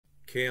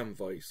cam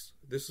vise.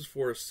 This is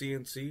for a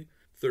CNC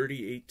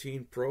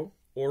 3018 Pro,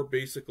 or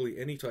basically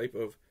any type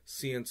of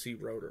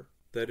CNC router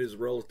that is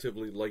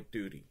relatively light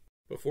duty.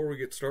 Before we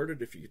get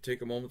started, if you could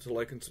take a moment to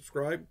like and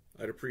subscribe,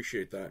 I'd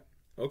appreciate that.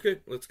 Okay,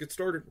 let's get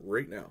started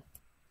right now.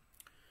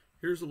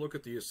 Here's a look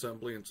at the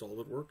assembly in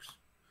SolidWorks.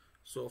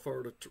 So if I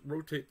were to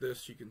rotate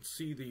this, you can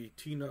see the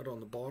T-nut on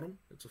the bottom.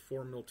 It's a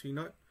 4mm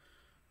T-nut.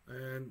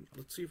 And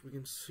let's see if we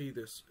can see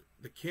this.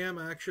 The cam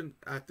action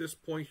at this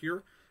point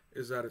here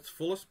is at its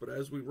fullest, but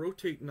as we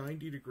rotate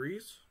 90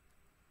 degrees,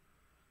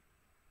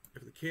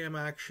 if the cam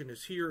action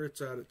is here, it's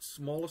at its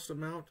smallest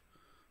amount,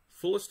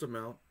 fullest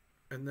amount,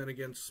 and then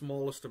again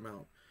smallest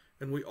amount.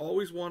 And we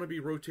always want to be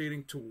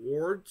rotating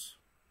towards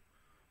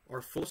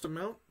our fullest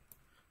amount,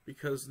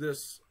 because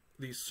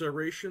these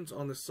serrations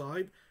on the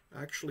side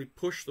actually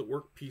push the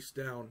workpiece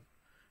down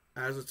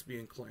as it's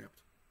being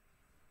clamped.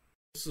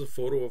 This is a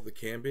photo of the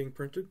cam being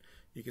printed.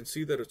 You can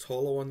see that it's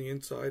hollow on the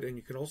inside, and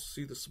you can also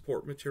see the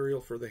support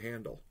material for the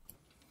handle.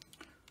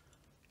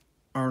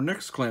 Our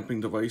next clamping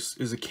device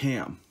is a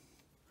cam.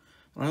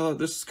 I thought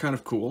this is kind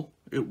of cool.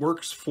 It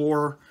works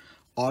for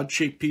odd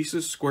shaped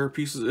pieces, square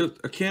pieces.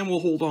 A cam will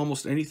hold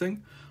almost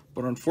anything,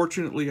 but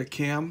unfortunately a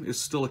cam is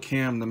still a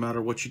cam no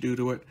matter what you do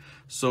to it.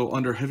 So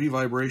under heavy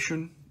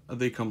vibration,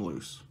 they come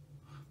loose.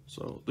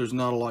 So there's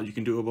not a lot you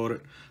can do about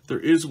it. There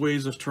is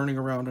ways of turning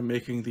around and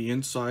making the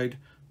inside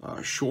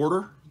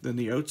shorter than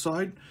the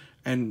outside,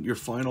 and your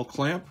final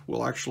clamp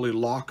will actually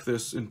lock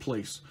this in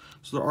place.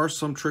 So there are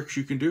some tricks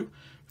you can do.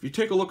 If you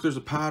take a look, there's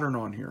a pattern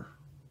on here,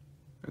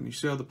 and you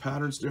see how the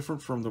pattern's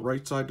different from the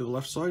right side to the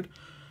left side.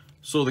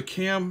 So the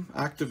cam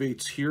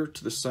activates here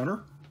to the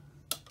center,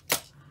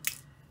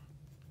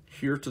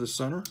 here to the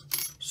center.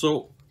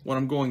 So when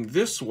I'm going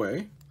this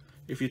way,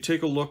 if you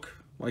take a look,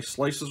 my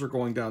slices are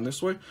going down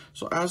this way.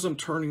 So as I'm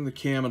turning the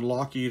cam and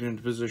locking it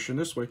into position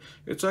this way,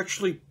 it's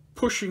actually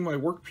pushing my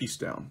workpiece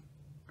down.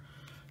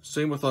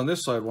 Same with on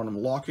this side, when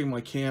I'm locking my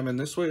cam in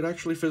this way, it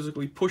actually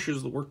physically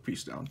pushes the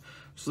workpiece down.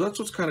 So that's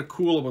what's kind of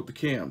cool about the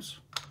cams.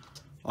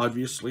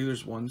 Obviously,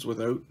 there's ones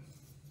without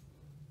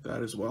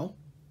that as well.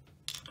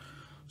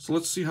 So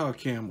let's see how a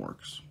cam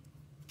works.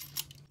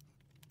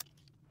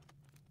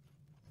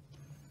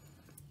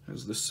 It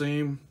has the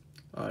same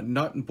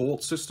nut and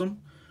bolt system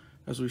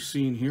as we've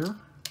seen here.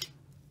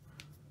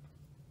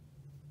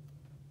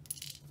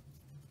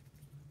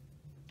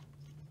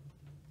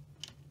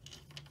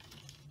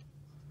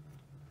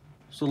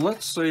 So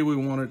let's say we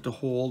wanted to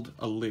hold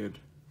a lid.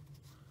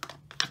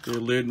 Okay, a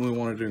lid, and we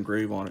wanted to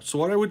engrave on it. So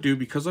what I would do,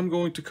 because I'm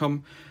going to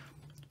come,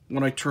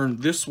 when I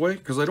turn this way,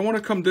 because I don't want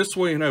to come this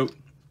way and out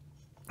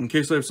in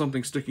case I have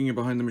something sticking in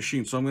behind the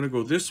machine. So I'm going to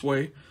go this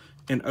way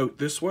and out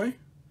this way,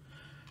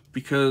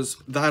 because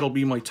that'll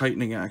be my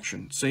tightening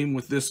action. Same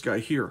with this guy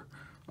here.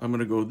 I'm going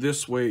to go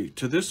this way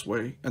to this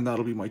way, and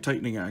that'll be my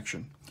tightening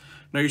action.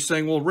 Now you're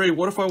saying, well, Ray,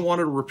 what if I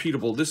wanted a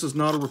repeatable? This is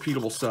not a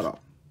repeatable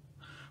setup.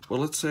 Well,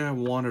 let's say I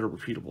wanted a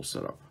repeatable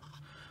setup.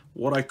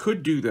 What I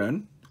could do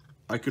then,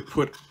 I could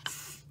put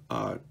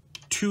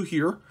two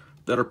here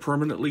that are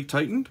permanently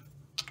tightened,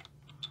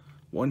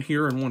 one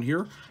here and one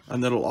here,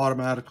 and that'll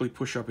automatically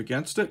push up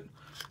against it.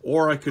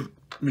 Or I could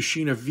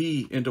machine a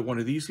V into one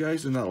of these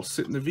guys, and that'll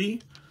sit in the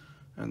V,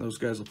 and those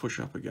guys will push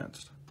up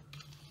against.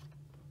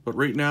 But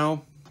right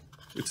now,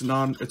 it's a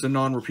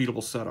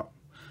non-repeatable setup.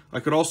 I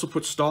could also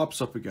put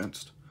stops up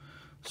against.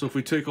 So if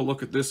we take a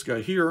look at this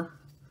guy here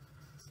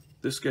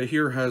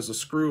has a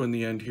screw in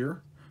the end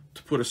here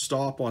to put a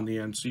stop on the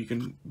end, so you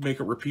can make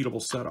a repeatable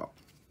setup.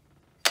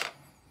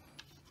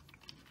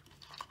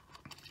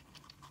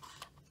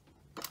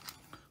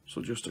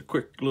 So just a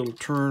quick little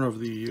turn of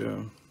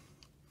the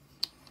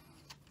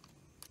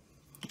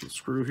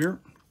screw here.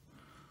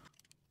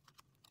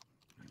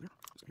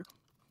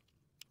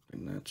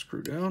 Tighten that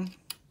screw down.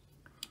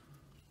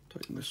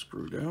 Tighten this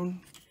screw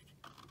down.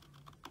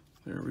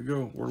 There we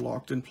go. We're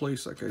locked in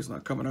place. That guy's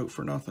not coming out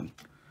for nothing.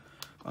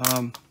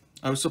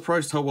 I was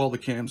surprised how well the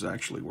cams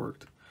actually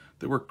worked.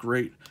 They work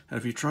great. And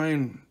if you try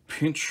and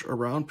pinch a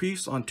round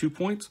piece on 2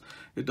 points,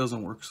 it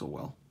doesn't work so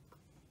well.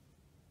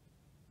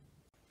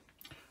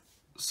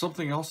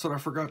 Something else that I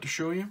forgot to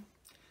show you.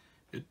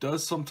 It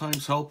does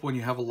sometimes help when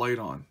you have a light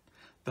on.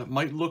 That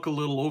might look a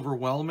little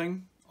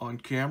overwhelming on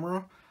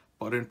camera,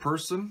 but in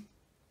person,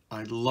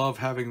 I love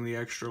having the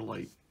extra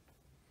light.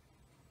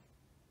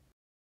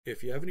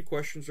 If you have any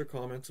questions or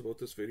comments about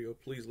this video,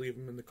 please leave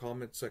them in the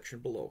comments section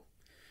below.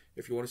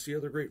 If you want to see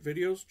other great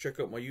videos, check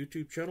out my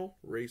YouTube channel,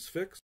 Ray's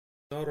Fix.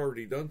 If not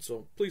already done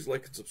so, please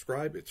like and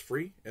subscribe. It's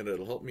free and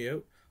it'll help me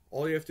out.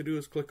 All you have to do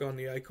is click on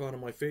the icon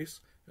on my face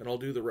and I'll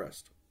do the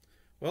rest.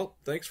 Well,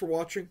 thanks for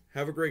watching.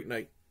 Have a great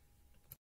night.